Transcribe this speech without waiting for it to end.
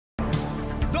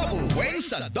Weng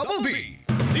sa Double B.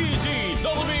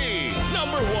 DZBB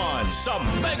 #1 sa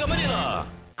Mega Manila.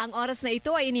 Ang oras na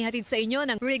ito ay inihatid sa inyo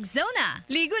ng Rexona.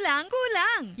 Ligo lang,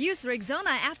 kulang. Use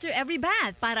Rexona after every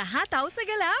bath para hataw sa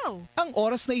galaw. Ang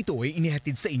oras na ito ay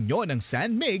inihatid sa inyo ng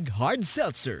San Mig Hard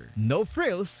Seltzer. No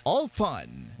frills, all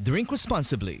fun. Drink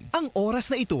responsibly. Ang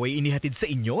oras na ito ay inihatid sa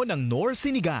inyo ng Nor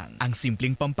Sinigang. Ang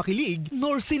simpleng pampakilig,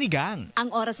 Nor Sinigang. Ang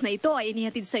oras na ito ay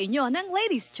inihatid sa inyo ng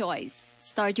Ladies' Choice.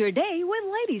 Start your day with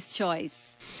Ladies'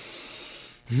 Choice.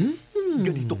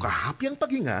 Ganito ka-happy ang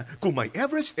paghinga kung may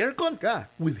Everest Aircon ka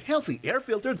with healthy air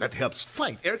filter that helps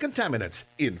fight air contaminants.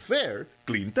 In fair,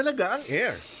 clean talaga ang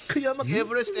air. Kaya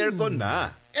mag-Everest Aircon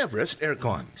na. Everest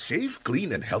Aircon. Safe,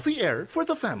 clean, and healthy air for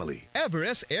the family.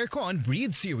 Everest Aircon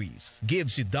Breed Series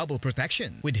gives you double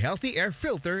protection with healthy air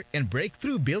filter and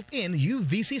breakthrough built-in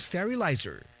UVC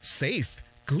sterilizer. Safe,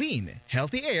 clean,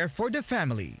 healthy air for the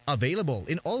family. Available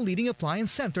in all leading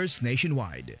appliance centers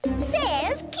nationwide.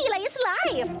 Sis, kilay is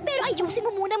life! Pero ayusin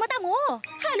mo muna mata mo.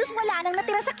 Halos wala nang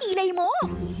natira sa kilay mo.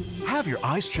 Have your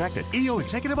eyes checked at EO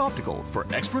Executive Optical for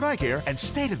expert eye care and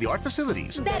state-of-the-art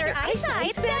facilities. Better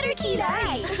eyesight, better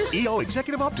kilay. EO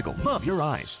Executive Optical. Love your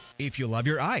eyes. If you love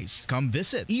your eyes, come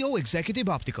visit EO Executive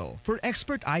Optical for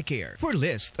expert eye care. For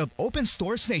list of open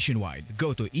stores nationwide,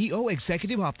 go to EO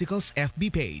Executive Optical's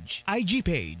FB page, IG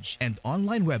page, and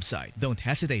online website. Don't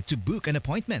hesitate to book an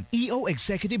appointment. EO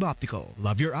Executive Optical.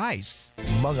 Love your eyes.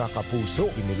 Mga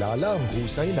kapuso, kinilala ang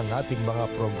husay ng ating mga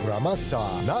programa sa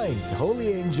 9th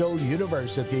Holy Angel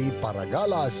University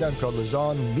Paragala Central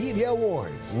Luzon Media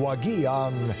Awards. Wagi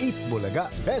ang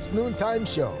Itbulaga Best Noontime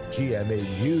Show, GMA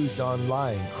News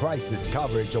Online Crisis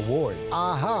Coverage Award,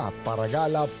 AHA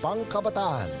Paragala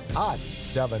Pangkabataan at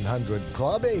 700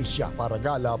 Club Asia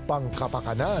Paragala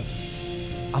Pangkapakanan.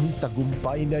 Ang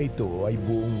tagumpay na ito ay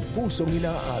buong pusong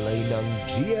inaalay ng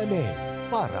GMA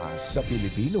para sa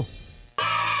Pilipino.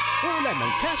 Uulan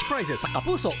ng cash prizes sa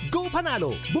Kapuso, Go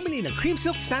Panalo! Bumili ng Cream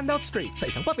Silk Standout Straight. Sa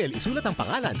isang papel, isulat ang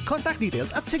pangalan, contact details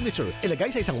at signature.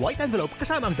 Ilagay sa isang white envelope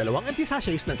kasama ang 2 empty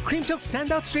sachets ng Cream Silk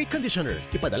Standout Straight Conditioner.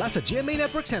 Ipadala sa GMA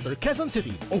Network Center, Quezon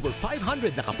City. Over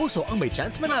 500 na Kapuso ang may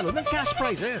chance manalo ng cash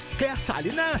prizes. Kaya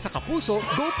sali na sa Kapuso,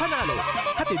 Go Panalo!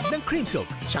 Hatid ng Cream Silk.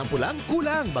 Shampoo lang,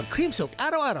 kulang. Mag Cream Silk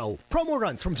araw-araw. Promo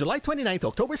runs from July 29 to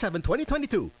October 7,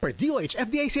 2022. Per DOH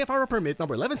FDA CFR Permit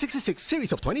number 1166 Series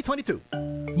of 2022.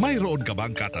 Mayroon ka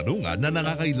bang katanungan na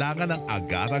nangangailangan ng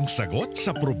agarang sagot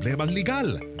sa problemang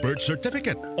legal, birth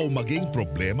certificate o maging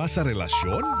problema sa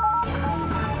relasyon?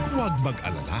 Huwag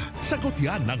mag-alala. Sagot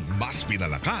yan ng mas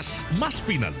pinalakas, mas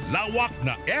pinalawak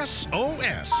na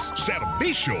SOS.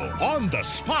 Serbisyo on the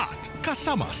spot.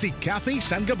 Kasama si Cathy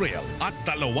San Gabriel at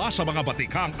 2 sa mga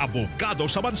batikang abogado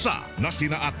sa bansa na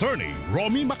sina Attorney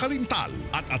Romy Macalintal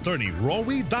at Attorney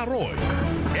Rowie Daroy.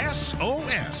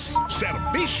 SOS.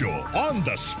 Serbisyo on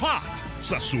the spot.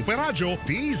 Sa Super Radyo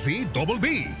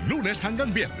DZBB. Lunes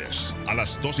hanggang Biyernes.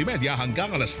 Alas 2:30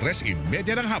 hanggang alas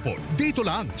 3:30 ng hapon. Dito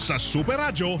lang sa Super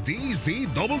Radyo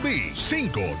DZBB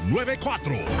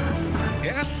 594.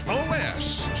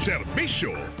 SOS.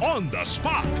 Serbisyo on the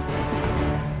spot.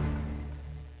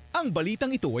 Ang balitang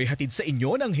ito ay hatid sa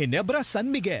inyo ng Ginebra San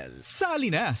Miguel.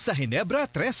 Sali na sa Ginebra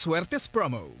Tres Suertes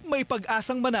Promo. May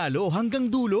pag-asang manalo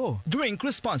hanggang dulo. Drink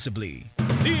responsibly.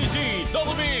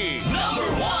 DZBB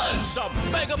 #1 sa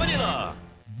Mega Manila.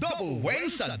 Dobol Weng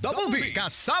sa Double B.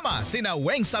 Kasama sina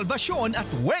Weng Salvacion at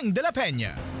Weng de la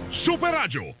Pena. Super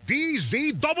Radyo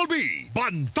DZBB.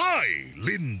 Bantay,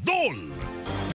 Lindol.